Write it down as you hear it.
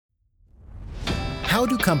How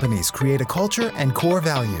do companies create a culture and core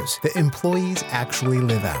values that employees actually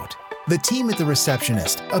live out? The team at The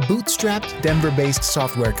Receptionist, a bootstrapped Denver-based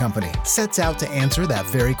software company, sets out to answer that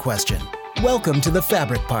very question. Welcome to the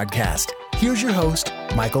Fabric Podcast. Here's your host,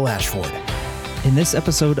 Michael Ashford. In this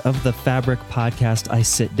episode of the Fabric Podcast, I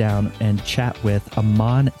sit down and chat with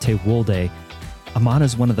Aman Tewolde. Aman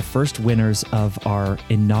is one of the first winners of our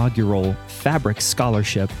inaugural Fabric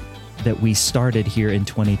Scholarship that we started here in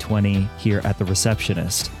 2020 here at The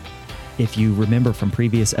Receptionist. If you remember from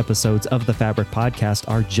previous episodes of the Fabric Podcast,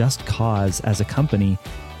 our just cause as a company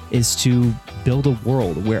is to build a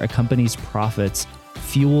world where a company's profits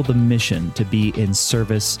fuel the mission to be in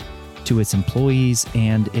service to its employees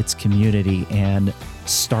and its community. And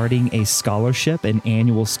starting a scholarship, an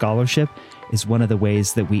annual scholarship, is one of the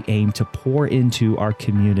ways that we aim to pour into our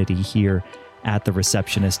community here at The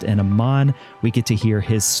Receptionist. And Aman, we get to hear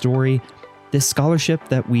his story. This scholarship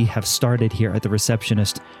that we have started here at The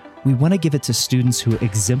Receptionist, we want to give it to students who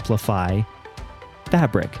exemplify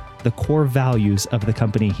Fabric, the core values of the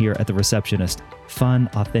company here at The Receptionist: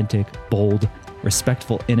 fun, authentic, bold,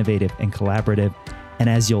 respectful, innovative, and collaborative. And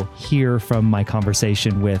as you'll hear from my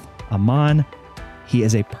conversation with Aman, he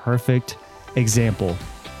is a perfect example.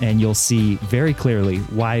 And you'll see very clearly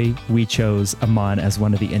why we chose Aman as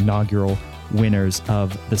one of the inaugural winners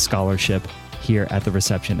of the scholarship here at The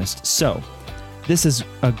Receptionist. So this is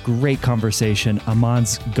a great conversation.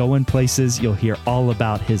 Aman's going places. You'll hear all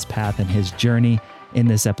about his path and his journey in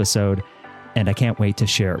this episode, and I can't wait to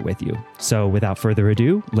share it with you. So without further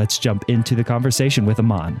ado, let's jump into the conversation with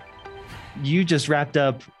Aman. You just wrapped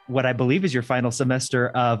up what I believe is your final semester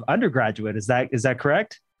of undergraduate. Is that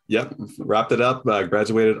correct? Yep. Wrapped it up.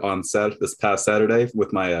 Graduated on this past Saturday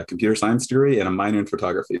with my computer science degree and a minor in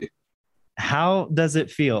photography. How does it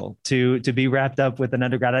feel to be wrapped up with an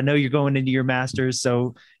undergrad? I know you're going into your master's,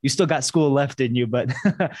 so you still got school left in you, but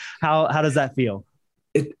how does that feel?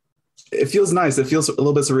 It feels nice. It feels a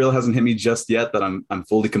little bit surreal. It hasn't hit me just yet that I'm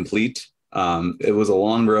fully complete. It was a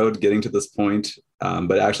long road getting to this point,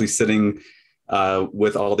 but actually sitting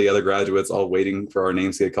with all the other graduates, all waiting for our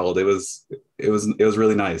names to get called, it was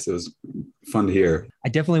really nice. It was fun to hear. I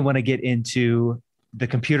definitely want to get into the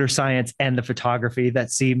computer science and the photography.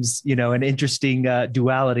 That seems, an interesting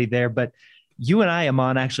duality there. But you and I,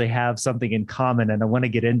 Aman, actually have something in common, and I want to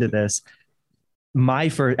get into this.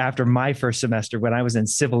 After my first semester, when I was in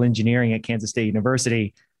civil engineering at Kansas State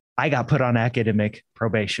University, I got put on academic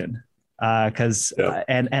probation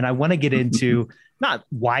and I want to get into not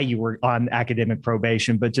why you were on academic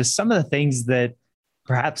probation, but just some of the things that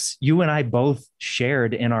perhaps you and I both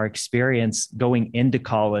shared in our experience going into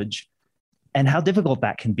college and how difficult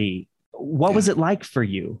that can be. What was it like for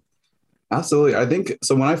you? Absolutely. I think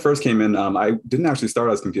so. When I first came in, I didn't actually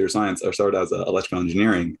start as computer science. I started as electrical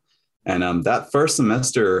engineering. And that first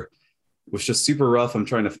semester was just super rough. I'm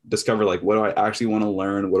trying to discover, what do I actually want to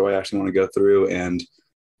learn? What do I actually want to go through? And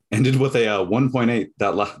ended with a 1.8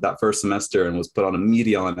 that first semester and was put on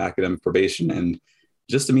immediate on academic probation. And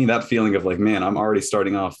just to me, that feeling of man, I'm already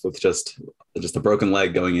starting off with just a broken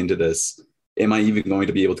leg going into this. Am I even going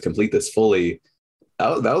to be able to complete this fully?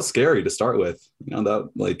 That was scary to start with.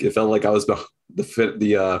 It felt like I was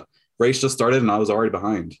the race just started and I was already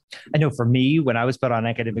behind. I know for me, when I was put on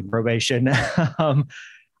academic probation,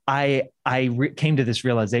 I came to this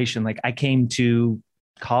realization. I came to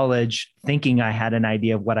college thinking I had an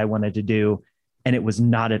idea of what I wanted to do, and it was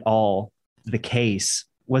not at all the case.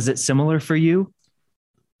 Was it similar for you?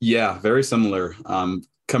 Yeah, very similar.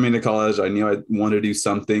 Coming to college, I knew I wanted to do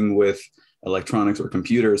something with electronics or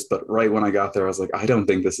computers, but right when I got there, I was like, I don't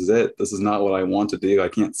think this is it. This is not what I want to do. I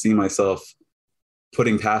can't see myself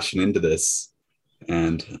putting passion into this.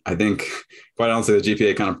 And I think, quite honestly, the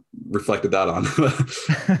GPA kind of reflected that on.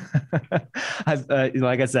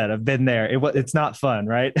 Like I said, I've been there. It's not fun,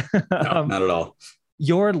 right? No, not at all.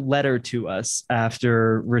 Your letter to us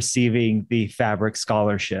after receiving the Fabric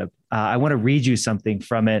Scholarship, I want to read you something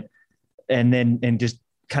from it and just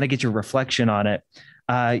kind of get your reflection on it.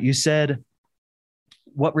 You said,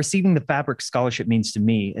 "What receiving the Fabric Scholarship means to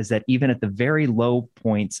me is that even at the very low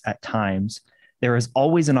points at times, there is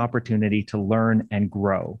always an opportunity to learn and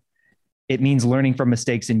grow. It means learning from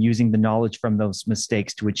mistakes and using the knowledge from those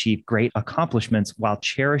mistakes to achieve great accomplishments while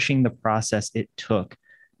cherishing the process it took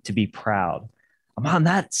to be proud." Aman,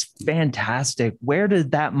 that's fantastic. Where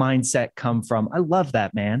did that mindset come from? I love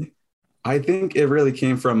that, man. I think it really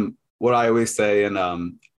came from what I always say. And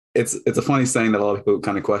it's a funny saying that a lot of people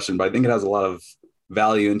kind of question, but I think it has a lot of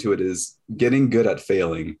value into it, is getting good at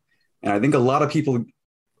failing. And I think a lot of people,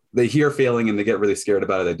 they hear failing and they get really scared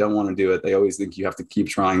about it. They don't want to do it. They always think you have to keep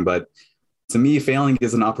trying. But to me, failing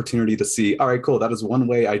is an opportunity to see, all right, cool. That is one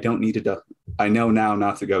way I don't need to do. I know now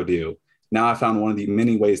not to go do. Now I found one of the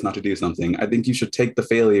many ways not to do something. I think you should take the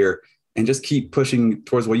failure and just keep pushing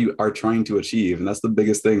towards what you are trying to achieve. And that's the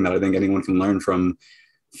biggest thing that I think anyone can learn from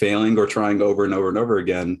failing or trying over and over and over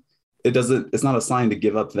again. It's not a sign to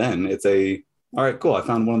give up then. It's all right, cool. I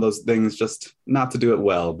found one of those things, just not to do it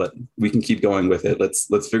well, but we can keep going with it. Let's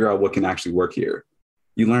figure out what can actually work here.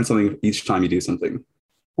 You learn something each time you do something.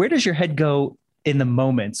 Where does your head go in the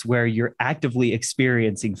moments where you're actively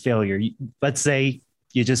experiencing failure? Let's say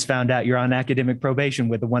you just found out you're on academic probation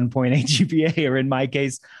with a 1.8 GPA, or in my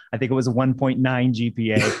case, I think it was a 1.9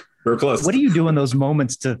 GPA. We're close. What do you do in those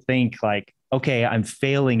moments to think like, okay, I'm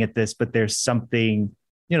failing at this, but there's something,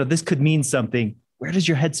 this could mean something. Where does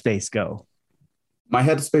your headspace go? My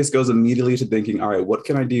headspace goes immediately to thinking, all right, what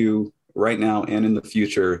can I do right now and in the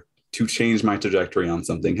future to change my trajectory on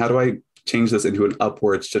something? How do I change this into an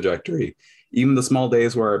upwards trajectory? Even the small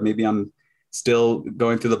days where maybe I'm still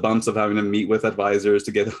going through the bumps of having to meet with advisors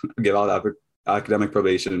to get out academic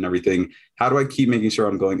probation and everything. How do I keep making sure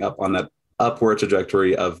I'm going up on that upward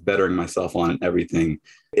trajectory of bettering myself on everything?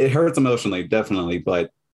 It hurts emotionally, definitely,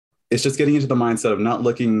 but it's just getting into the mindset of not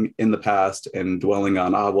looking in the past and dwelling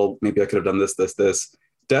on, well, maybe I could have done this.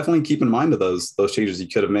 Definitely keep in mind of those changes you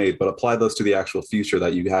could have made, but apply those to the actual future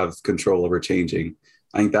that you have control over changing.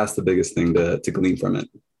 I think that's the biggest thing to glean from it.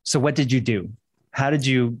 So what did you do? How did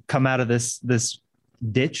you come out of this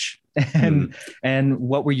ditch? And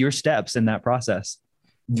what were your steps in that process?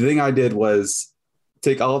 The thing I did was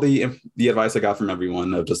take all the advice I got from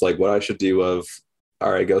everyone of just like what I should do of,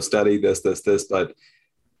 all right, go study this. But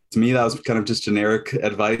to me, that was kind of just generic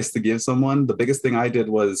advice to give someone. The biggest thing I did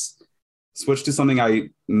was switch to something I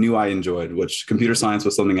knew I enjoyed, which computer science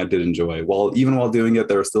was something I did enjoy. Even while doing it,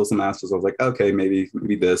 there were still some aspects I was like, okay, maybe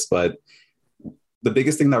this. But the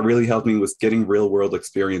biggest thing that really helped me was getting real world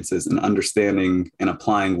experiences and understanding and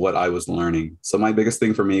applying what I was learning. So my biggest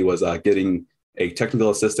thing for me was getting a technical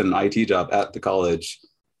assistant IT job at the college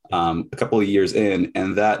a couple of years in.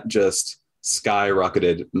 And that just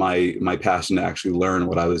skyrocketed my passion to actually learn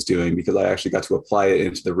what I was doing, because I actually got to apply it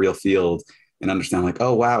into the real field and understand like,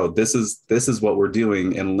 oh, wow, this is what we're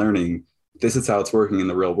doing and learning. This is how it's working in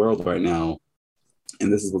the real world right now.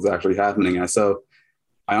 And this is what's actually happening. So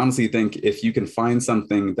I honestly think if you can find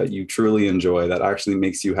something that you truly enjoy, that actually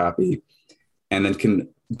makes you happy, and then can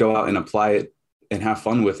go out and apply it and have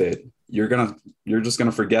fun with it, you're just going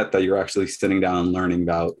to forget that you're actually sitting down and learning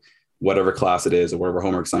about whatever class it is or whatever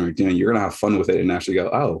homework assignment you're doing. You're going to have fun with it and actually go,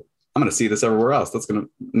 oh, I'm going to see this everywhere else. You're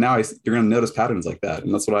going to notice patterns like that.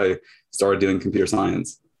 And that's what I started doing computer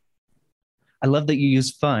science. I love that you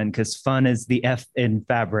use fun, because fun is the F in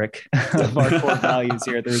fabric of our core values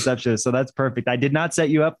here at the Receptionist. So that's perfect. I did not set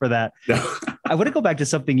you up for that. No. I want to go back to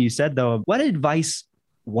something you said, though. What advice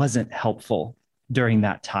wasn't helpful during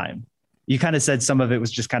that time? You kind of said some of it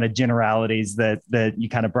was just kind of generalities that you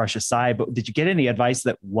kind of brush aside, but did you get any advice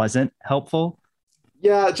that wasn't helpful?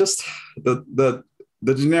 Yeah, just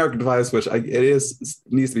the generic advice, which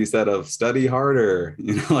needs to be said of study harder,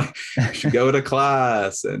 like you should go to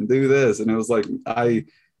class and do this. And it was like, I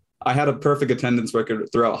had a perfect attendance record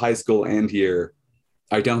throughout high school and here.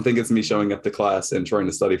 I don't think it's me showing up to class and trying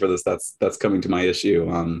to study for this. That's coming to my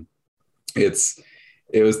issue.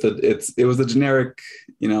 It was the generic,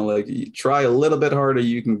 like you try a little bit harder,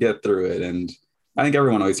 you can get through it. And I think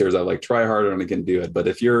everyone always hears that, like, try harder and you can do it. But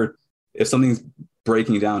if something's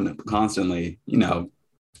breaking down constantly,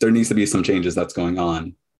 there needs to be some changes that's going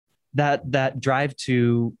on. That drive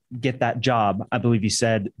to get that job, I believe you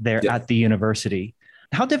said there at the university.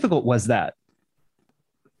 How difficult was that?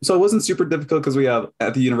 So it wasn't super difficult because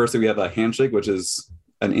at the university, we have a handshake, which is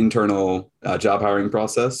an internal job hiring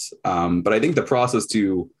process. But I think the process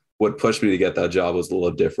to what pushed me to get that job was a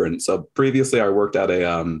little different. So previously I worked at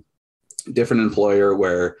a different employer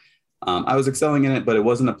where I was excelling in it, but it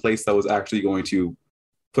wasn't a place that was actually going to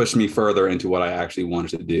push me further into what I actually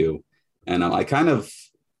wanted to do. And I kind of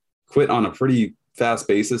quit on a pretty fast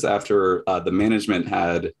basis after the management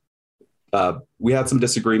we had some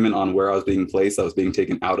disagreement on where I was being placed. I was being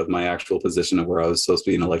taken out of my actual position of where I was supposed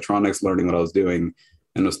to be in electronics, learning what I was doing,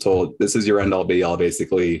 and was told, this is your end all be all,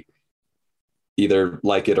 basically either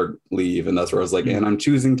like it or leave. And that's where I was like, and I'm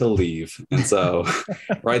choosing to leave. And so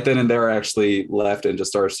right then and there, I actually left and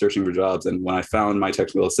just started searching for jobs. And when I found my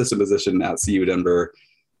technical assistant position at CU Denver,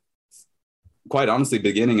 quite honestly,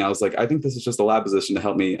 beginning, I was like, I think this is just a lab position to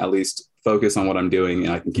help me at least focus on what I'm doing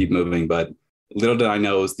and I can keep moving. But little did I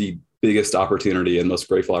know it was the biggest opportunity and most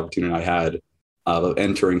grateful opportunity I had of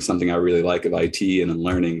entering something I really like of IT and in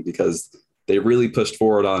learning, because they really pushed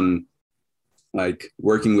forward on like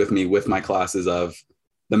working with me with my classes of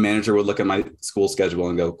the manager would look at my school schedule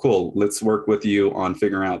and go, cool, let's work with you on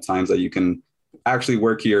figuring out times that you can actually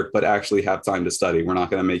work here, but actually have time to study. We're not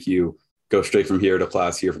going to make you go straight from here to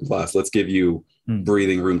class, here from class. Let's give you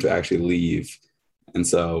breathing room to actually leave. And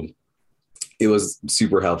so it was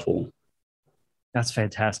super helpful. That's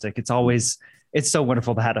fantastic. It's so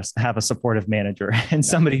wonderful to have a supportive manager and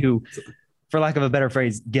somebody who, for lack of a better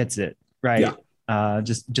phrase, gets it, right? Yeah.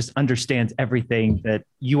 Just understands everything, that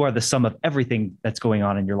you are the sum of everything that's going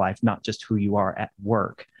on in your life, not just who you are at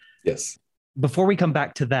work. Yes. Before we come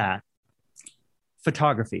back to that,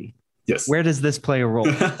 photography. Yes. Where does this play a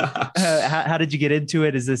role? How did you get into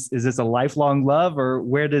it? Is this a lifelong love, or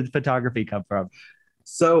where did photography come from?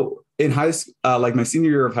 So in high school, like my senior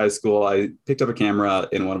year of high school, I picked up a camera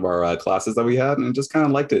in one of our classes that we had, and just kind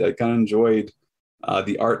of liked it. I kind of enjoyed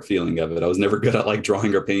the art feeling of it. I was never good at like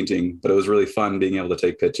drawing or painting, but it was really fun being able to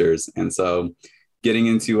take pictures. And so getting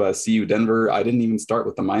into CU Denver, I didn't even start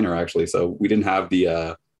with the minor actually. So we didn't have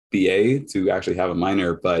the BA to actually have a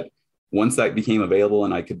minor, but once that became available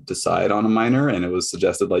and I could decide on a minor, and it was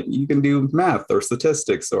suggested like you can do math or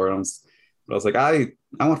statistics, or I was like, I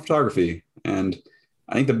want photography. And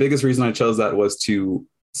I think the biggest reason I chose that was to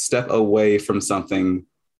step away from something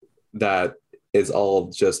that is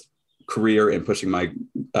all just career and pushing my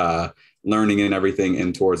learning and everything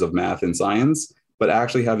in towards of math and science, but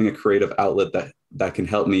actually having a creative outlet that can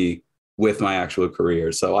help me with my actual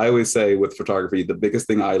career. So I always say with photography, the biggest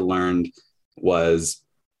thing I learned was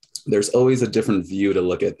there's always a different view to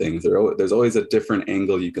look at things. There's always a different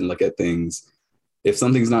angle you can look at things. If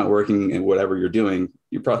something's not working in whatever you're doing,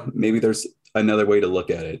 maybe there's another way to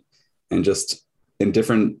look at it. And just in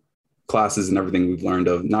different classes and everything we've learned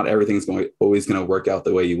of, not everything's always going to work out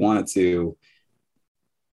the way you want it to.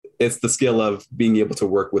 It's the skill of being able to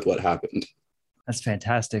work with what happened. That's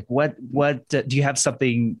fantastic. What do you have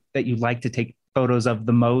something that you like to take photos of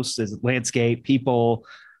the most? Is it landscape, people,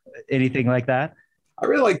 anything like that? I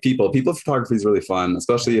really like people. People photography is really fun,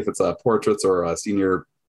 especially if it's portraits or senior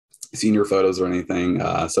photos or anything.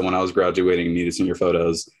 So when I was graduating and needed senior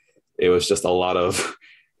photos, it was just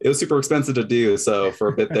it was super expensive to do. So for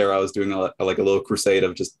a bit there, I was doing a little crusade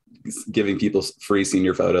of just giving people free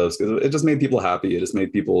senior photos, because it just made people happy. It just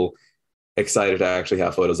made people excited to actually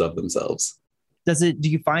have photos of themselves. Do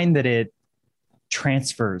you find that it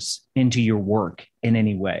transfers into your work in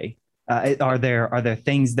any way? Are there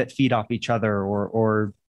things that feed off each other,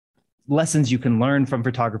 or lessons you can learn from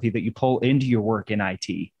photography that you pull into your work in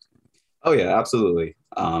IT? Oh yeah, absolutely.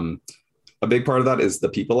 A big part of that is the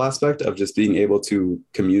people aspect of just being able to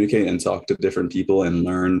communicate and talk to different people and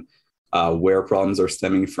learn where problems are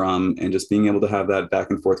stemming from, and just being able to have that back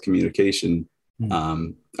and forth communication.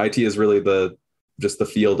 IT is really the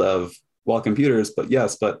field of, well, computers,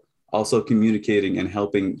 but also communicating and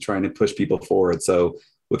helping, trying to push people forward. So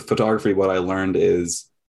with photography, what I learned is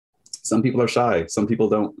some people are shy. Some people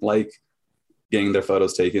don't like getting their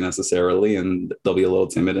photos taken necessarily, and they'll be a little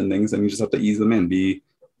timid and things, and you just have to ease them in. Be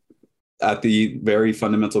at the very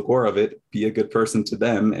fundamental core of it, be a good person to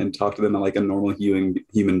them and talk to them like a normal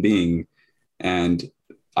human being. And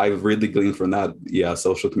I've really gleaned from that,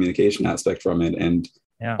 social communication aspect from it. And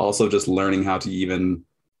also just learning how to even,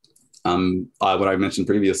 what I mentioned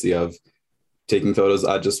previously of taking photos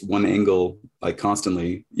at just one angle, like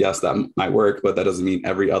constantly. Yes, that might work, but that doesn't mean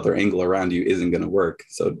every other angle around you isn't going to work.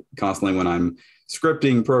 So constantly when I'm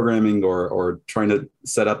scripting, programming, or trying to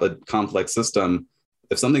set up a complex system,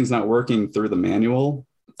 if something's not working through the manual,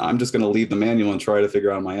 I'm just going to leave the manual and try to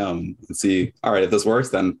figure out on my own and see, all right, if this works,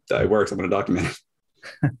 then it works. I'm going to document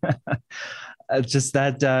it. Just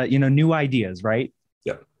that, new ideas, right?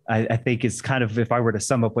 Yeah. I think it's kind of, if I were to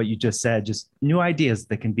sum up what you just said, just new ideas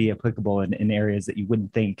that can be applicable in areas that you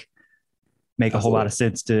wouldn't think make a whole lot of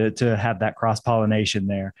sense to have that cross-pollination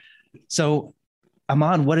there. So,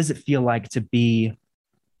 Aman, what does it feel like to be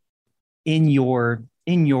in your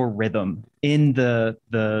rhythm, in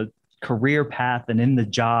the career path and in the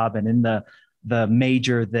job and in the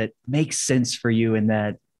major that makes sense for you and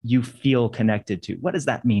that you feel connected to? What does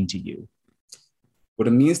that mean to you? What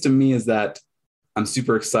it means to me is that I'm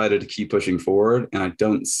super excited to keep pushing forward, and I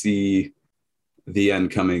don't see the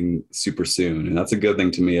end coming super soon. And that's a good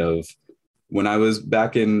thing to me. Of when I was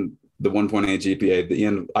back in the 1.8 GPA, the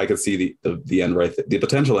end, I could see the end right, the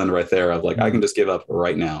potential end right there of like, I can just give up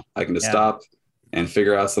right now. I can just stop and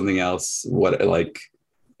figure out something else.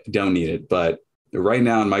 Don't need it. But right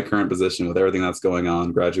now in my current position with everything that's going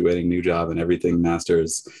on, graduating, new job and everything,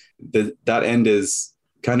 masters, that end is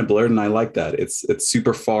kind of blurred. And I like that. It's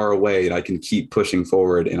super far away, and I can keep pushing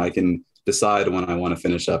forward, and I can decide when I want to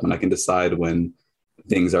finish up, and I can decide when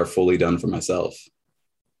things are fully done for myself.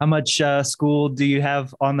 How much school do you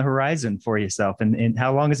have on the horizon for yourself? And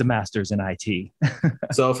how long is a master's in IT?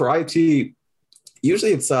 So for IT,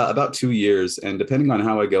 usually it's about 2 years, and depending on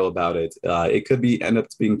how I go about it, it could end up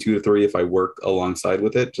being 2 to 3 if I work alongside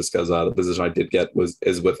with it, just because the position I did get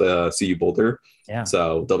is with CU Boulder. Yeah.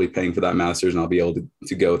 So they'll be paying for that master's, and I'll be able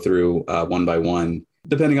to go through one by one.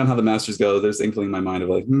 Depending on how the master's go, there's inkling in my mind of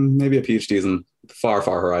like, maybe a PhD is in far,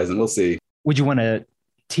 far horizon. We'll see. Would you want to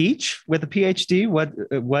teach with a PhD? What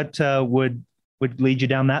would lead you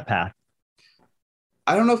down that path?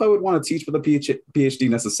 I don't know if I would want to teach with a PhD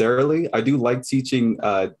necessarily. I do like teaching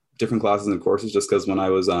different classes and courses, just because when I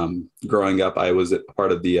was growing up, I was a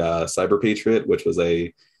part of the Cyber Patriot, which was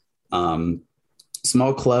a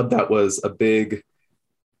small club that was a big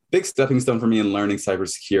stepping stone for me in learning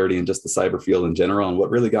cybersecurity and just the cyber field in general, and what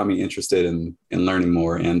really got me interested in learning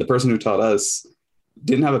more. And the person who taught us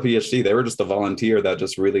didn't have a PhD. They were just a volunteer that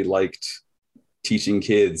just really liked teaching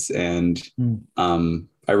kids. And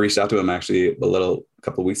I reached out to him actually a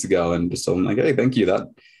couple of weeks ago and just told him like, hey, thank you. That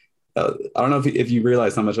I don't know if you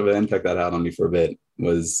realize how much of an impact that had on me for a bit.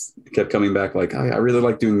 Kept coming back like, I really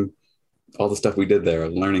like doing all the stuff we did there,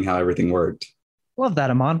 learning how everything worked. Love that,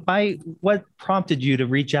 Aman. What prompted you to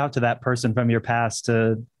reach out to that person from your past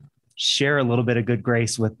to share a little bit of good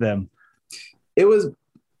grace with them? It was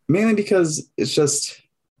mainly because it's just,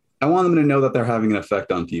 I want them to know that they're having an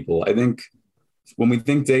effect on people. I think when we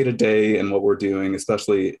think day to day and what we're doing,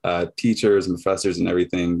 especially teachers and professors and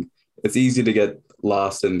everything, it's easy to get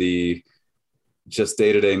lost in the just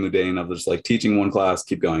day to day mundane of just like teaching one class,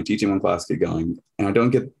 keep going, teaching one class, keep going. And I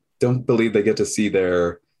don't believe they get to see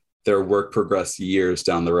their work progress years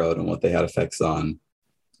down the road and what they had effects on.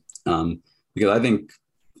 Because I think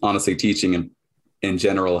honestly, teaching in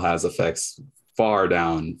general has effects far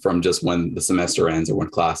down from just when the semester ends or when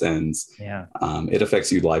class ends. Yeah. It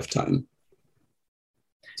affects you lifetime.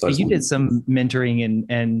 So you did some mentoring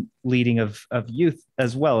and leading of youth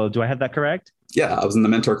as well. Do I have that correct? Yeah, I was in the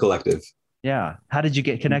Mentor Collective. Yeah. How did you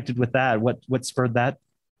get connected with that? What spurred that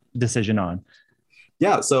decision on?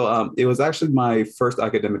 Yeah, so it was actually my first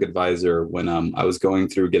academic advisor when I was going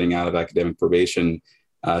through getting out of academic probation.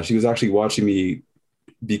 She was actually watching me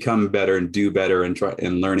become better and do better and try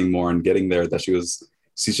and learning more and getting there. She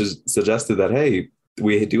just suggested that, hey,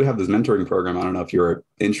 we do have this mentoring program. I don't know if you're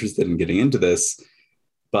interested in getting into this,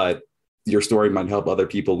 but your story might help other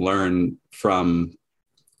people learn from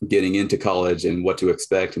getting into college and what to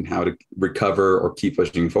expect and how to recover or keep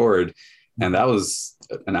pushing forward. And that was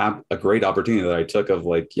a great opportunity that I took of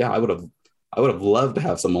like, yeah, I would have loved to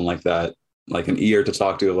have someone like that, like an ear to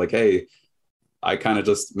talk to, like, hey, I kind of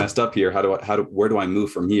just messed up here. Where do I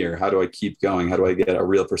move from here? How do I keep going? How do I get a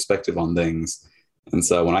real perspective on things? And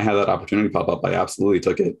so when I had that opportunity pop up, I absolutely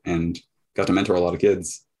took it and got to mentor a lot of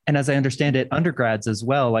kids. And as I understand it, undergrads as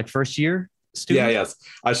well, like first year students? Yeah, yes.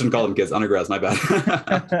 I shouldn't call them kids, undergrads, my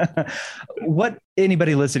bad. What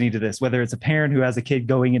anybody listening to this, whether it's a parent who has a kid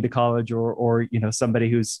going into college or somebody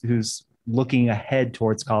who's looking ahead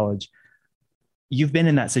towards college, you've been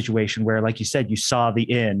in that situation where, like you said, you saw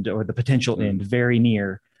the end or the potential end very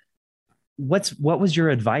near. What was your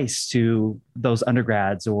advice to those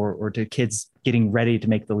undergrads or to kids getting ready to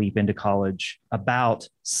make the leap into college about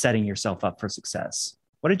setting yourself up for success?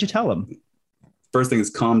 What did you tell them? First thing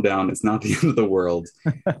is calm down. It's not the end of the world.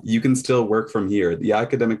 You can still work from here. The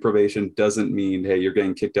academic probation doesn't mean, hey, you're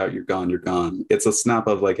getting kicked out, you're gone. It's a snap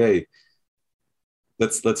of like, hey,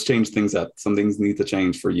 let's change things up. Some things need to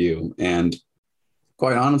change for you. And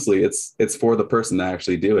quite honestly, it's for the person to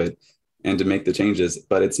actually do it and to make the changes,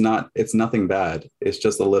 but it's nothing bad. It's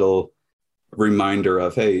just a little reminder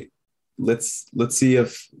of, hey, let's see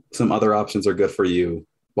if some other options are good for you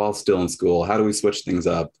while still in school. How do we switch things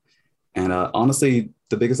up? And honestly,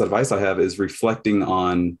 the biggest advice I have is reflecting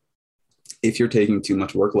on if you're taking too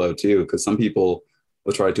much workload too, because some people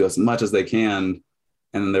will try to do as much as they can,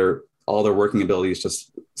 and all their working abilities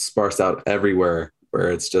just sparse out everywhere,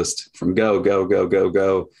 where it's just from go.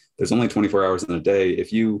 There's only 24 hours in a day.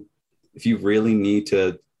 If you really need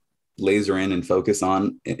to laser in and focus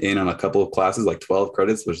on a couple of classes, like 12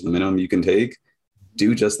 credits, which is the minimum you can take,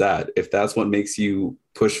 do just that. If that's what makes you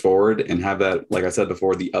push forward and have that, like I said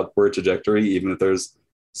before, the upward trajectory, even if there's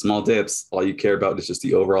small dips, all you care about is just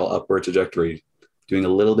the overall upward trajectory, doing a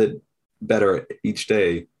little bit better each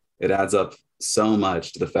day. It adds up so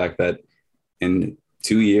much to the fact that in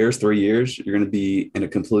 2 years, 3 years, you're going to be in a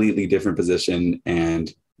completely different position, and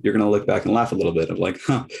you're going to look back and laugh a little bit of like,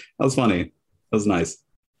 that was funny. That was nice.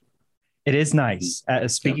 It is nice.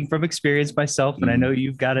 Speaking from experience myself, and I know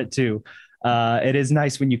you've got it too. It is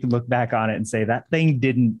nice when you can look back on it and say that thing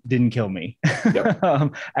didn't kill me.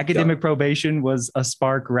 Yep. Academic probation was a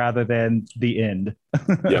spark rather than the end.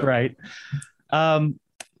 Yep. Right.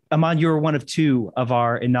 Aman, you were one of two of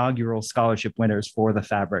our inaugural scholarship winners for the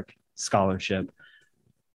Fabric Scholarship.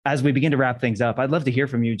 As we begin to wrap things up, I'd love to hear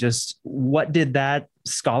from you. Just what did that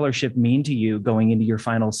scholarship mean to you going into your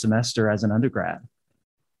final semester as an undergrad?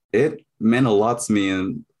 It meant a lot to me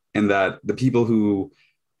in that the people who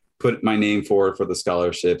put my name forward for the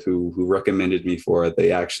scholarship, who recommended me for it,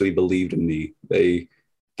 they actually believed in me. They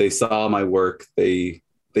saw my work. They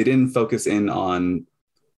didn't focus in on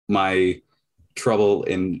my trouble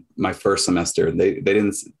in my first semester. They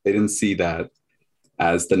didn't see that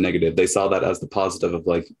as the negative. They saw that as the positive of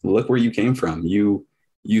like, look where you came from. You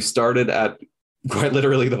started at quite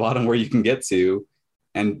literally the bottom where you can get to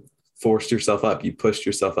and forced yourself up. You pushed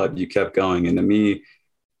yourself up. You kept going. And to me,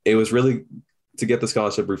 it was really to get the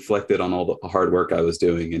scholarship reflected on all the hard work I was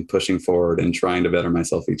doing and pushing forward and trying to better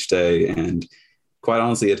myself each day. And quite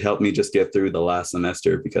honestly, it helped me just get through the last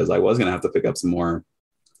semester because I was going to have to pick up some more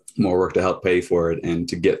work to help pay for it and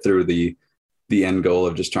to get through the end goal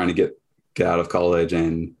of just trying to get out of college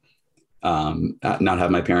and not have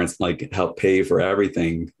my parents like help pay for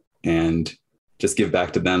everything and just give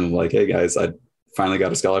back to them like, hey guys, I finally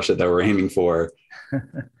got a scholarship that we're aiming for.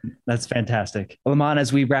 That's fantastic. Well, Aman,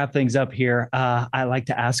 as we wrap things up here, I like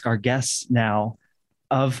to ask our guests now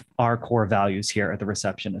of our core values here at The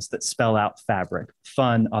Receptionist that spell out Fabric: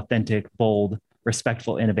 fun, authentic, bold,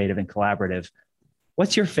 respectful, innovative, and collaborative.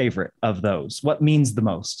 What's your favorite of those? What means the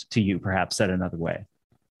most to you, perhaps said another way?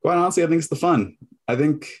 Quite honestly, I think it's the fun. I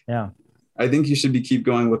think you should keep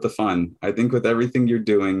going with the fun. I think with everything you're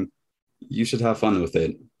doing, you should have fun with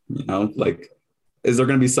it. You know, like, is there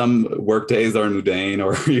going to be some work days that are mundane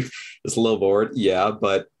or you're just a little bored? Yeah.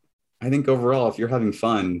 But I think overall, if you're having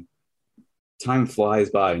fun, time flies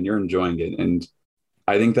by and you're enjoying it. And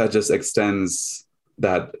I think that just extends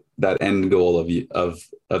that end goal of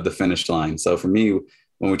the finish line. So for me,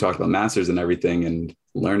 when we talked about masters and everything and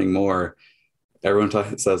learning more, everyone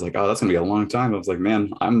says like, oh, that's gonna be a long time. I was like,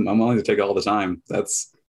 man, I'm willing to take all the time.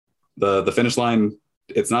 That's the finish line.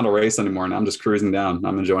 It's not a race anymore. And I'm just cruising down.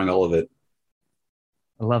 I'm enjoying all of it.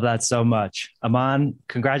 I love that so much. Aman,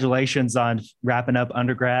 congratulations on wrapping up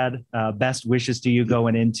undergrad. Best wishes to you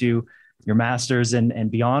going into your master's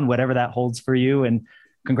and beyond, whatever that holds for you. And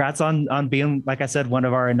congrats on being, like I said, one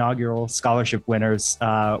of our inaugural scholarship winners.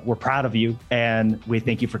 We're proud of you. And we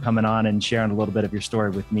thank you for coming on and sharing a little bit of your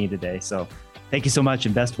story with me today. So thank you so much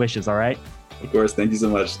and best wishes. All right. Of course. Thank you so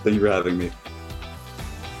much. Thank you for having me.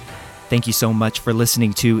 Thank you so much for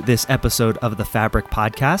listening to this episode of the Fabric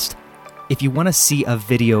Podcast. If you want to see a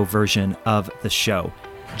video version of the show,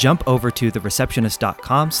 jump over to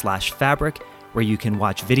thereceptionist.com/fabric, where you can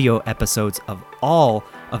watch video episodes of all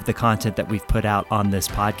of the content that we've put out on this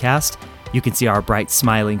podcast. You can see our bright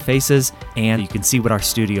smiling faces and you can see what our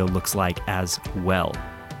studio looks like as well.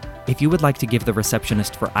 If you would like to give the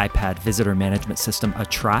Receptionist for iPad visitor management system a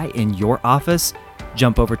try in your office,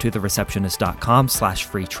 jump over to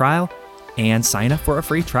thereceptionist.com/free trial and sign up for a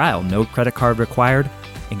free trial. No credit card required,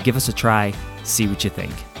 and give us a try. See what you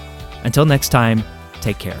think. Until next time,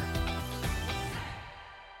 take care.